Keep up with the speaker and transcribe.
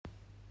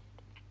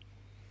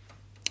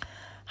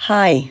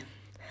Hi,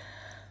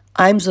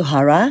 I'm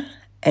Zohara,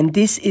 and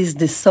this is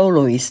the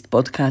Soloist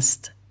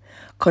podcast.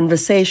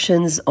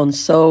 Conversations on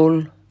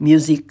soul,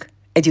 music,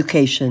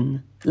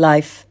 education,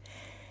 life,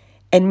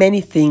 and many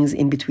things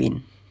in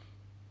between.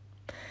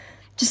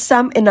 Just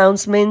some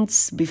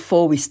announcements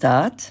before we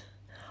start,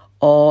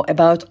 or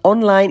about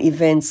online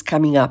events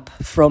coming up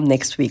from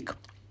next week.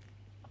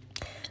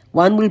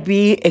 One will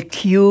be a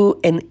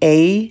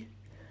Q&A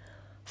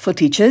for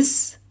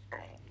teachers,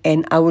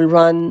 and I will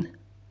run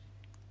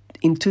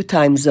in 2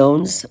 time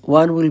zones.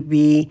 One will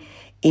be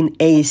in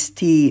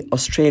AST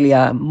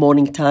Australia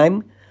morning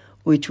time,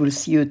 which will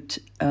suit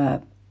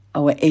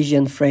our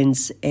Asian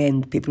friends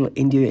and people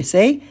in the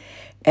USA.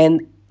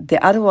 And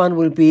the other one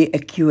will be a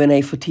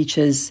Q&A for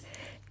teachers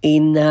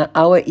in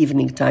our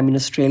evening time in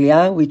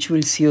Australia, which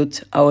will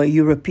suit our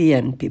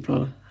European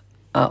people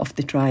of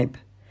the tribe.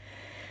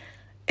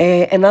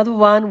 Another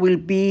one will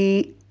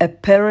be a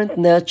parent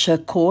nurture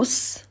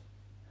course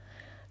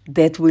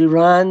that will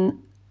run.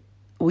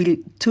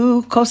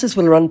 Two courses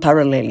will run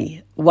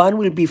parallelly. One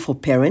will be for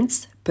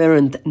parents,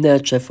 parent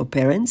nurture for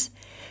parents,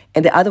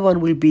 and the other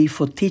one will be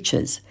for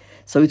teachers.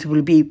 So it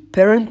will be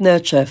parent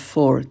nurture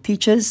for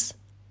teachers,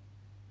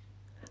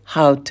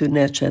 how to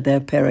nurture their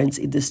parents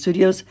in the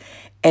studios,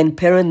 and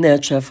parent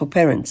nurture for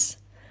parents,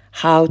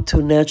 how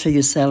to nurture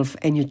yourself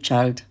and your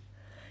child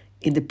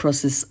in the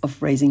process of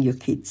raising your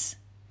kids.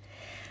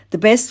 The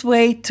best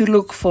way to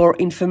look for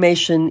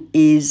information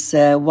is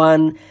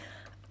one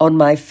on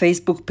my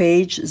Facebook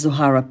page,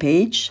 Zohara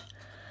page,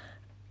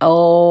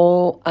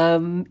 or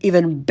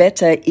even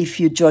better if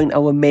you join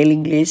our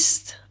mailing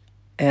list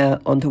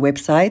on the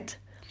website,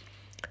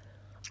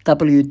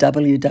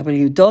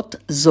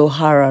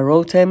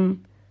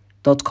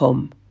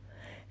 www.zohararotem.com,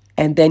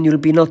 and then you'll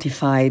be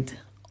notified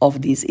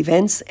of these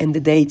events and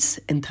the dates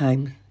and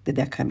time that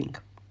they're coming.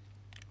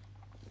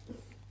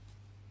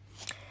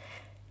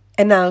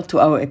 And now to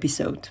our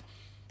episode.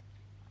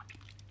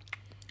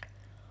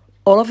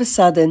 All of a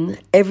sudden,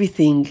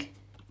 everything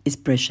is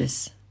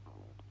precious.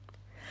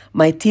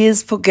 My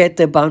tears forget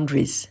their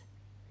boundaries.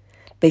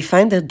 They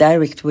find a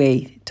direct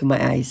way to my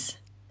eyes.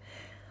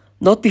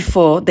 Not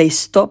before they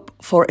stop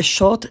for a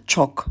short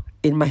choke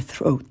in my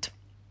throat.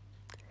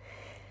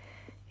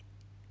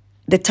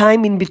 The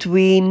time in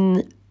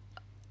between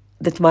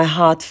that my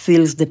heart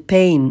feels the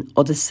pain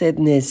or the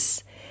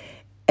sadness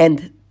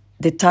and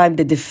the time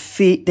that the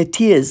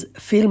tears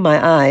fill my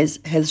eyes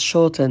has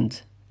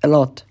shortened a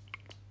lot.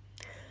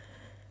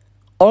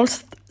 All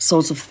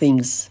sorts of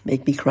things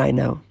make me cry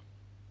now.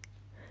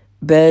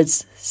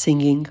 Birds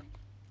singing,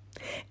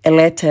 a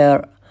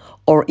letter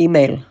or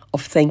email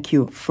of thank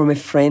you from a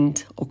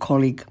friend or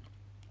colleague,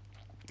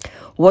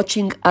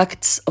 watching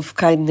acts of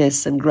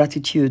kindness and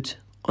gratitude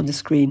on the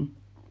screen,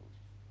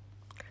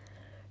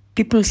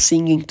 people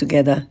singing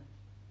together,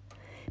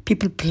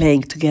 people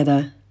playing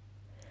together,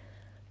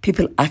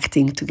 people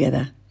acting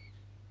together,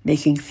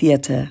 making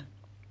theater.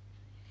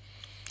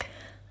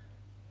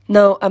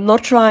 Now, I'm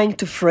not trying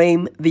to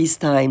frame these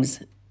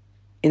times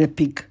in a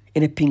pink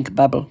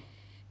bubble.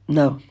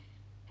 No.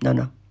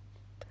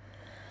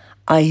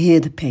 I hear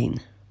the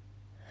pain.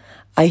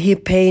 I hear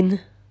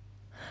pain.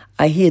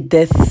 I hear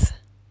death,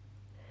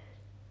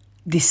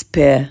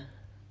 despair,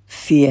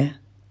 fear,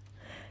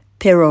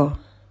 terror,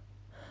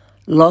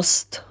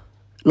 loss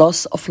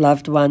of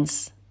loved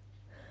ones,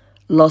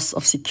 loss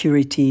of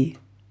security,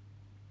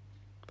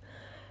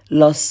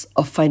 loss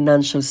of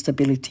financial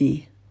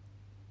stability.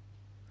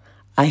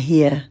 I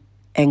hear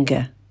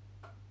anger.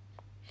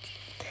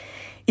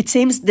 It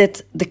seems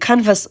that the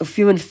canvas of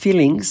human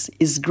feelings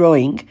is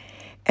growing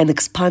and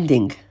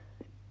expanding.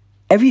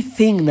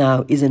 Everything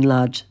now is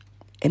enlarged.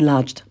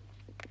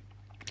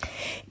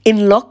 In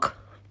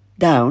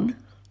lockdown,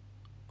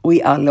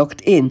 we are locked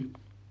in,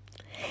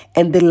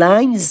 and the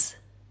lines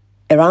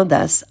around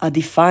us are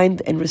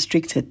defined and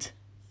restricted.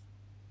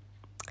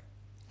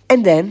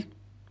 And then,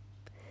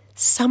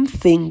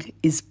 something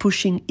is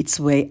pushing its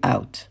way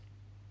out.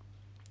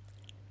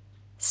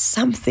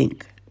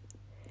 Something.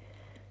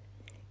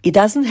 It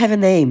doesn't have a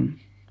name.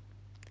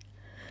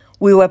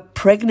 We were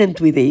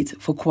pregnant with it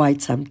for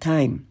quite some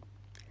time.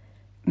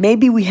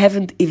 Maybe we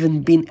haven't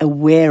even been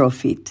aware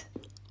of it,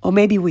 or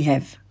maybe we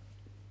have.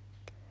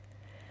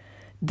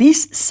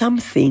 This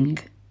something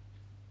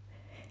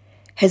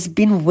has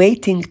been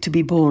waiting to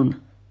be born.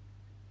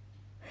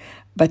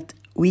 But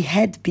we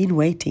had been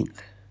waiting.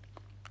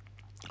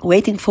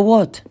 Waiting for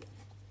what?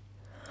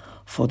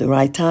 For the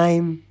right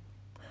time,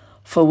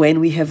 for when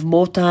we have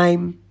more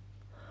time,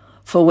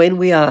 for when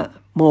we are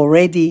more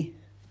ready.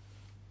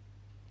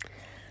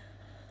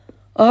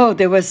 Oh,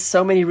 there were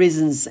so many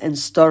reasons and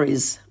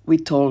stories we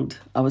told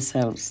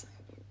ourselves.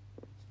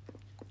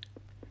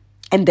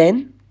 And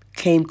then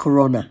came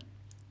Corona,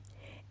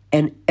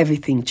 and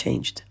everything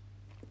changed.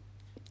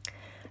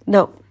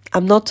 Now,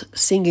 I'm not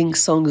singing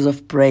songs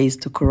of praise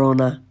to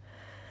Corona.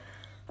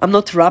 I'm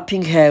not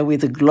wrapping her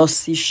with a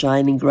glossy,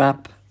 shining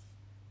wrap.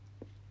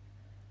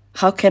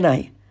 How can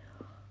I,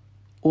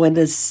 when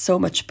there's so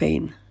much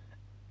pain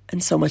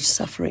and so much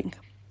suffering?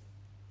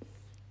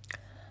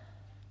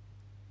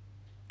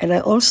 And I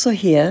also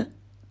hear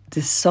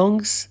the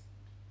songs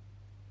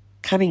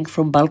coming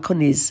from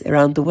balconies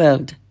around the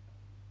world.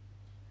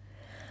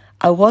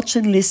 I watch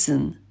and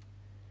listen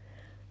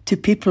to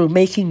people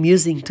making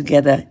music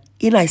together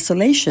in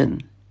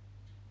isolation.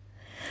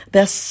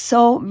 There are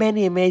so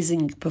many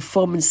amazing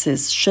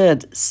performances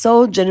shared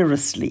so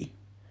generously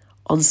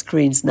on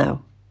screens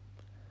now.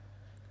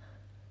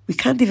 We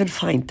can't even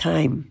find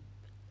time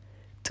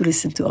to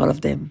listen to all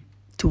of them,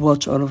 to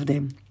watch all of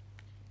them.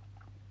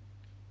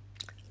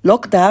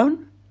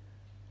 Lockdown,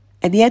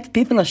 and yet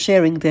people are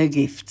sharing their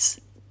gifts.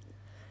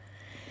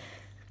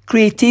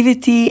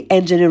 Creativity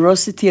and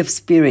generosity of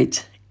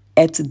spirit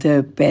at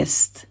their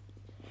best.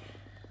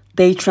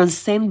 They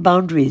transcend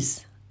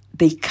boundaries.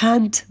 They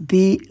can't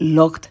be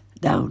locked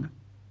down.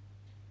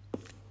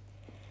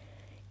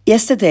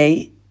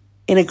 Yesterday,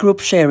 in a group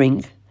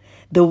sharing,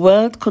 the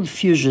word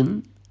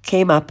confusion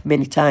came up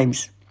many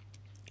times.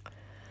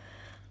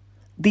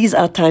 These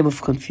are times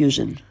of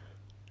confusion.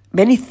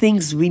 Many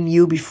things we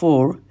knew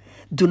before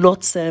do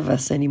not serve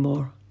us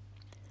anymore.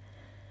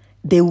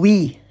 The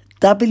we,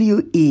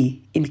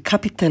 W-E, in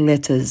capital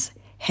letters,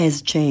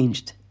 has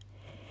changed.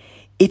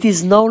 It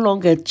is no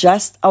longer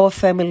just our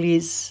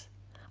families,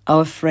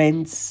 our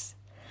friends,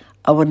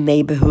 our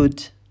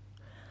neighborhood,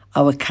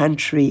 our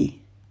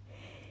country.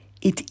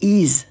 It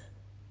is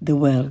the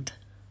world.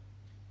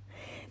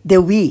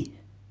 The we,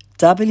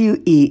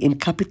 W-E in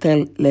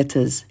capital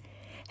letters,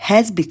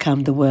 has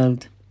become the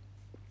world.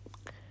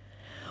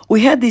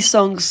 We had these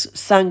songs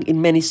sung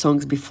in many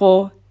songs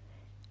before,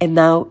 and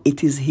now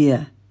it is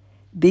here.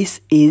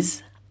 This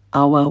is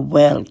our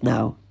world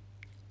now.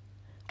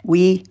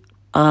 We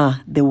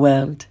are the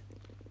world.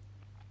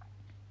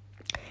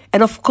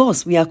 And of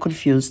course, we are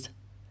confused.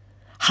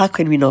 How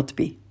can we not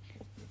be?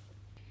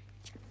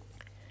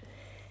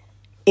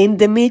 In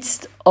the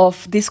midst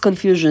of this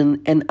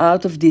confusion and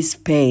out of this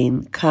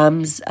pain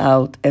comes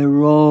out a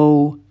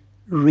raw,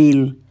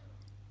 real,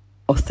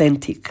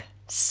 authentic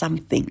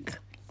something.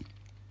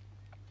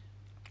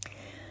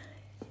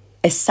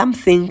 A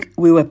something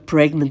we were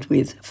pregnant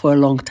with for a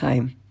long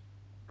time.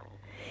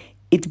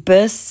 It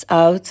bursts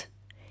out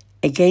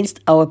against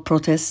our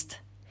protest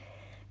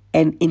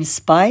and in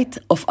spite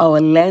of our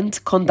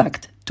learned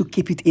conduct to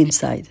keep it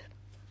inside.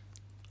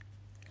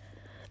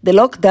 The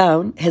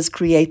lockdown has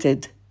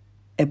created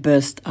a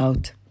burst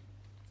out.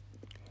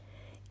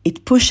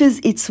 It pushes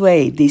its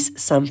way, this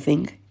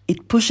something,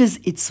 it pushes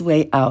its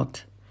way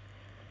out,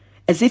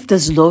 as if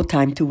there's no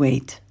time to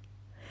wait,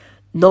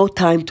 no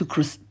time to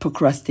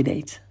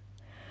procrastinate,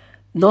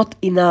 not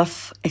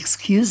enough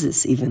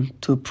excuses even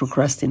to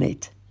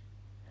procrastinate,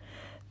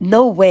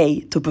 no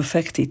way to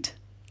perfect it.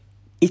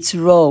 It's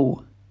raw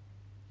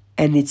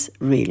and it's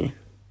real.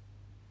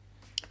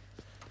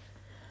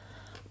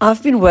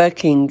 I've been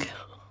working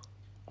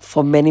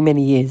for many,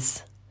 many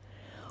years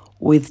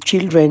with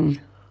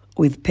children,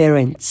 with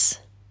parents,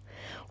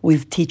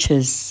 with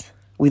teachers,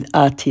 with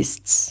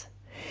artists,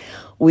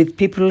 with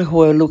people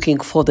who are looking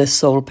for their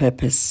soul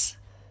purpose,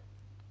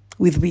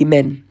 with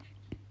women.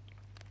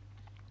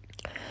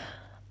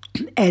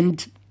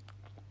 And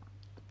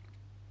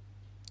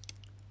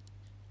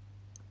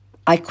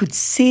I could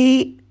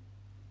see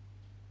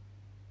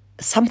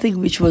something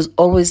which was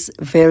always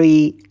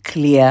very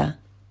clear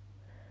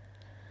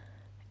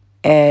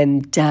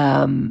and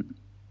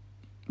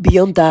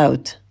beyond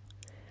doubt.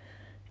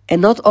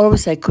 And not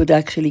always I could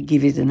actually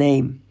give it a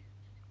name.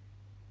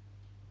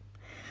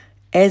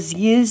 As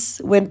years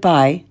went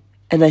by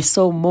and I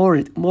saw more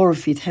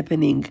of it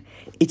happening,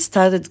 it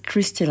started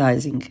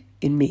crystallizing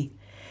in me.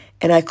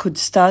 And I could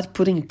start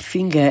putting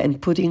finger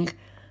and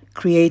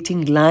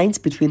creating lines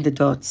between the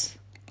dots.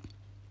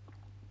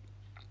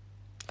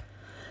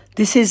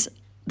 This is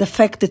the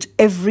fact that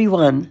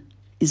everyone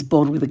is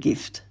born with a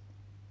gift.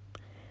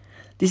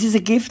 This is a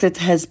gift that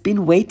has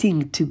been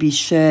waiting to be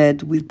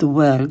shared with the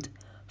world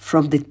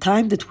from the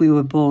time that we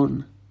were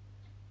born.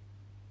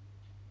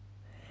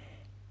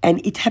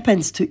 And it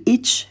happens to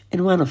each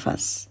and one of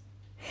us.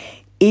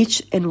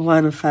 Each and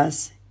one of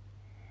us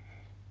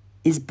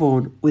is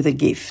born with a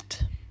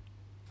gift.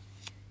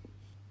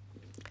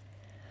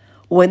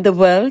 When the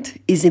world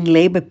is in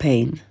labor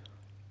pain,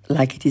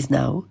 like it is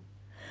now,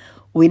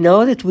 we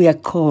know that we are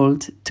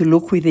called to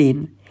look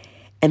within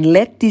and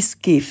let this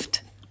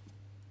gift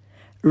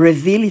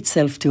reveal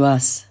itself to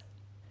us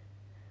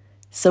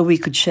so we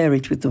could share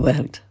it with the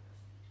world.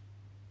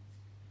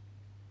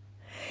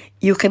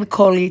 You can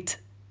call it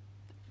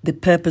the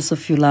purpose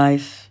of your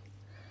life.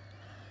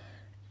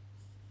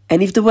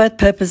 And if the word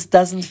purpose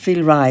doesn't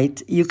feel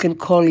right, you can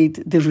call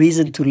it the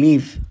reason to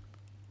live.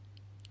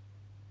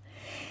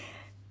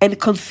 And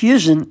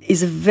confusion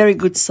is a very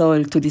good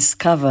soil to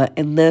discover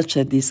and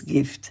nurture this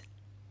gift.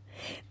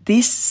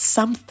 This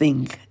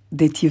something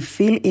that you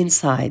feel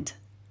inside,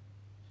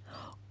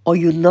 or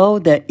you know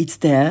that it's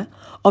there,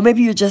 or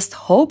maybe you just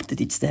hope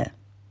that it's there.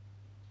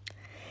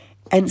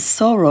 And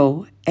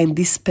sorrow and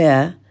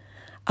despair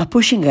are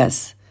pushing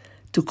us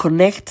to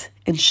connect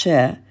and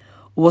share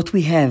what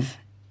we have,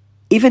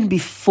 even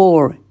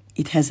before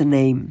it has a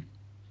name.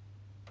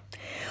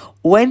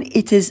 when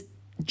it is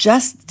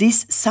just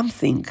this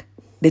something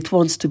that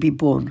wants to be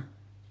born.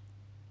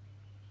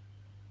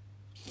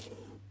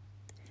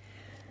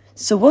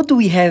 So what do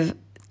we have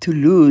to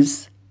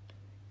lose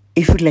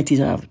if we let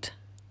it out?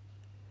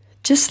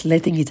 Just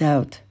letting it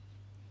out.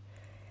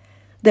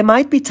 There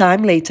might be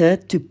time later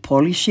to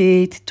polish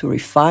it, to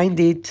refine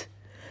it,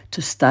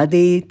 to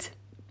study it,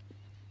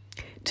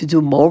 to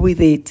do more with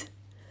it.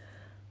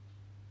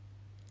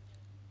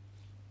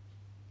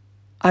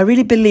 I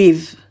really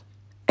believe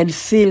and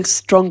feel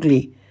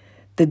strongly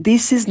that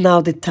this is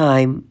now the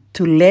time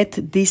to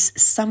let this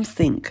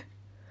something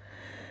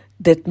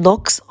that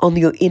knocks on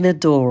your inner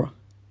door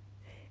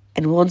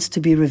and wants to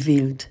be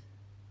revealed,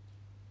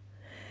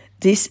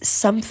 this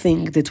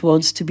something that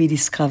wants to be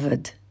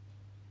discovered.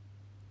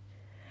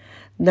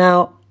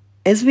 Now,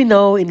 as we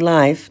know in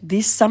life,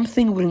 this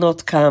something will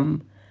not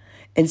come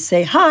and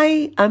say,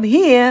 "Hi, I'm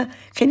here.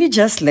 Can you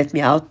just let me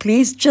out,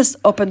 please? Just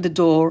open the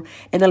door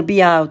and I'll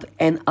be out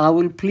and I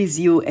will please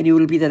you and you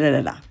will be da da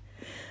da da."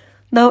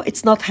 No,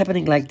 it's not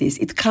happening like this.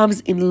 It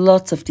comes in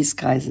lots of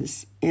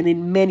disguises and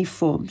in many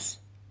forms.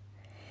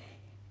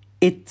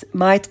 It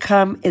might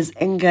come as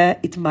anger,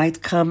 it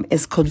might come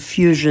as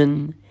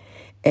confusion,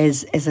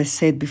 as I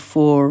said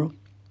before.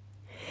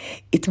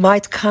 It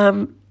might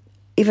come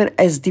even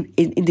as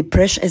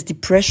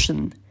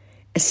depression,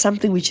 as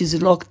something which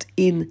is locked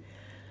in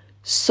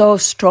so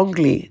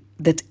strongly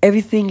that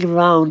everything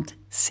around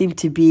seems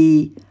to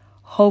be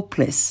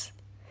hopeless.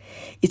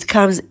 It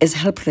comes as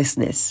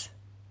helplessness.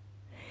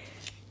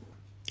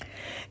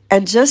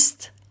 And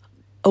just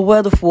a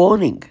word of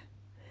warning,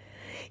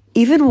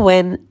 even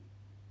when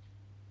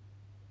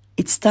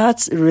it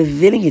starts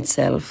revealing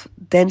itself,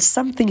 then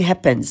something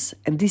happens,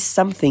 and this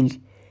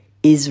something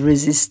is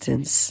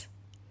resistance.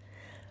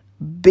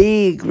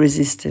 Big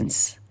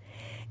resistance.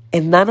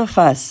 And none of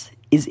us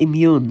is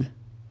immune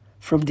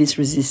from this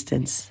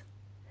resistance.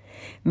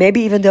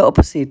 Maybe even the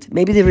opposite.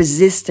 Maybe the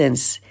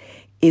resistance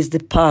is the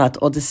part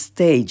or the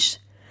stage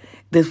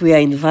that we are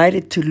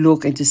invited to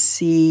look and to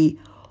see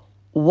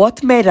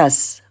what made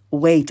us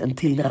wait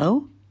until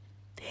now,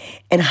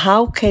 and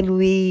how can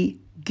we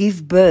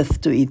give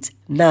birth to it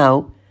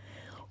now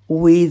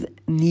with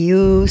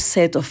new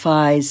set of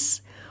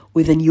eyes,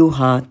 with a new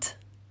heart,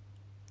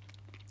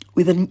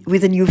 with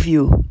a new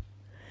view.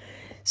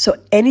 So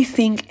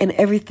anything and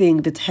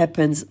everything that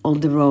happens on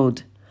the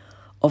road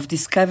of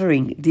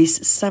discovering this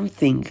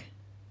something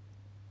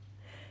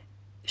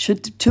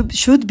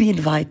should be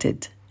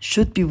invited,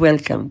 should be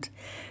welcomed.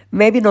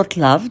 Maybe not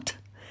loved,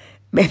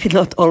 maybe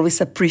not always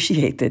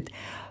appreciated,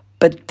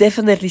 but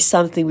definitely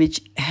something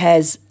which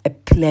has a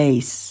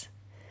place.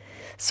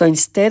 So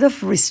instead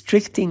of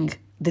restricting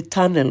the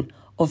tunnel,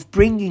 of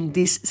bringing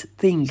this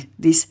thing,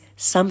 this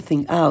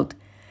something out,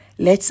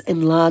 let's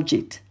enlarge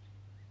it.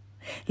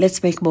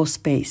 Let's make more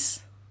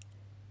space.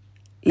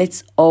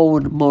 Let's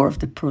own more of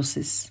the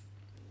process.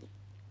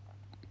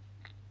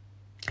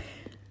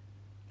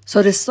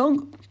 So the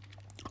song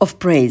of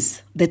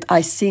praise that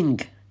I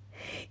sing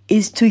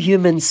is to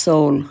human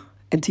soul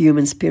and to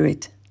human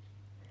spirit.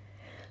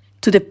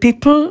 To the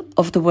people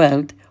of the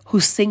world who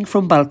sing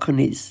from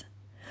balconies,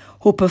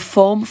 who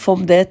perform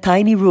from their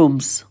tiny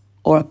rooms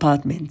or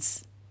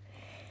apartments.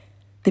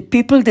 The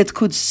people that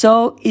could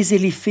so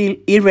easily feel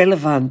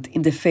irrelevant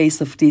in the face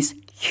of this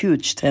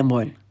huge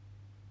turmoil.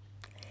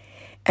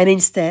 And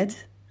instead,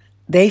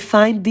 they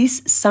find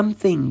this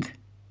something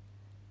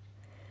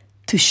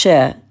to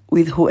share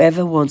with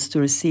whoever wants to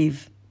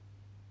receive.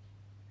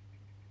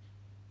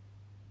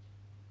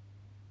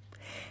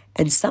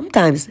 And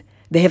sometimes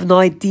they have no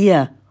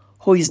idea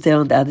who is there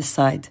on the other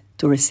side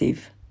to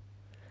receive.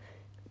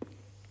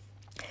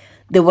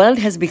 The world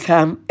has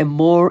become a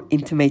more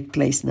intimate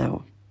place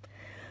now.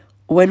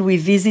 When we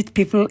visit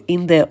people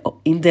in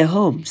their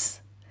homes,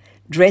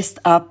 dressed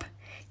up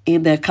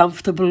in their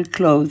comfortable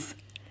clothes,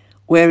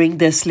 wearing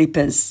their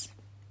slippers.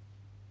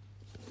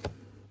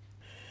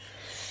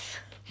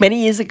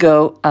 Many years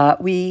ago,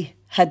 we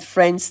had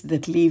friends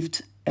that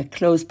lived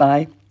close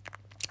by.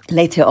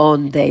 Later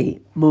on,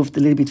 they moved a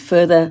little bit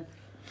further.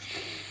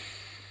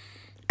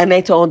 And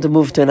later on, they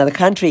moved to another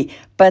country.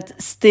 But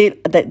still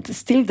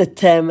the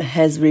term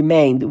has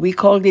remained. We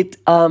called it,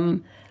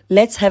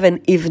 let's have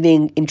an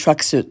evening in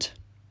tracksuit.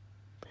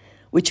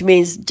 Which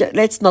means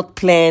let's not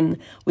plan,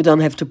 we don't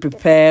have to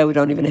prepare, we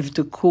don't even have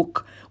to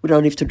cook, we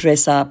don't have to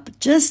dress up,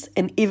 just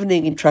an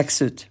evening in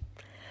tracksuit.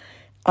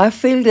 I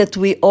feel that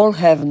we all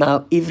have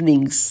now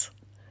evenings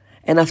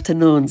and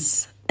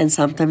afternoons and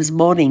sometimes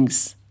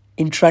mornings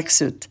in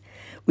tracksuit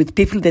with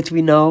people that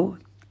we know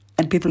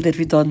and people that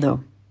we don't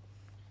know.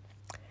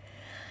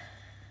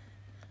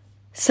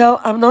 So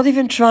I'm not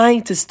even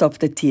trying to stop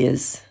the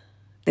tears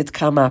that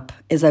come up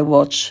as I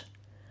watch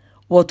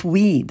what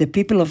we, the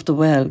people of the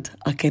world,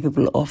 are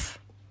capable of.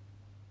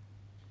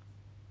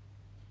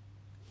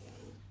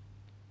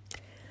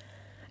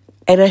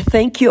 And I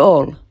thank you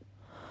all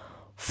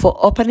for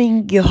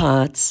opening your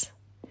hearts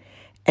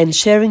and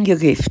sharing your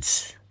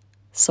gifts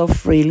so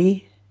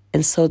freely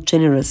and so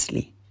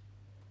generously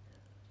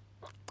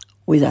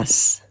with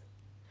us.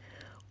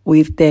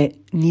 with the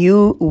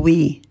new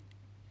we,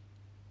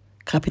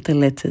 capital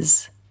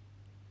letters,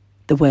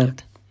 the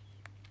world.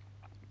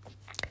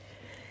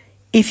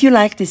 If you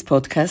like this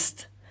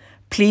podcast,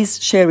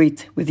 please share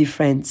it with your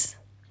friends.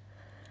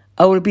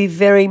 I will be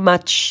very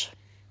much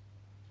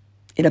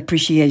in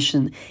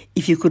appreciation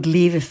if you could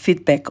leave a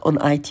feedback on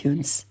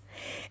iTunes,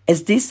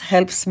 as this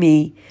helps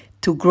me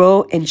to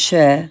grow and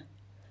share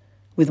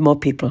with more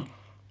people.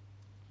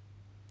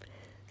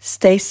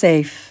 Stay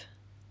safe.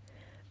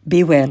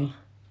 Be well.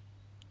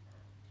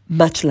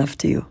 Much love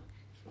to you.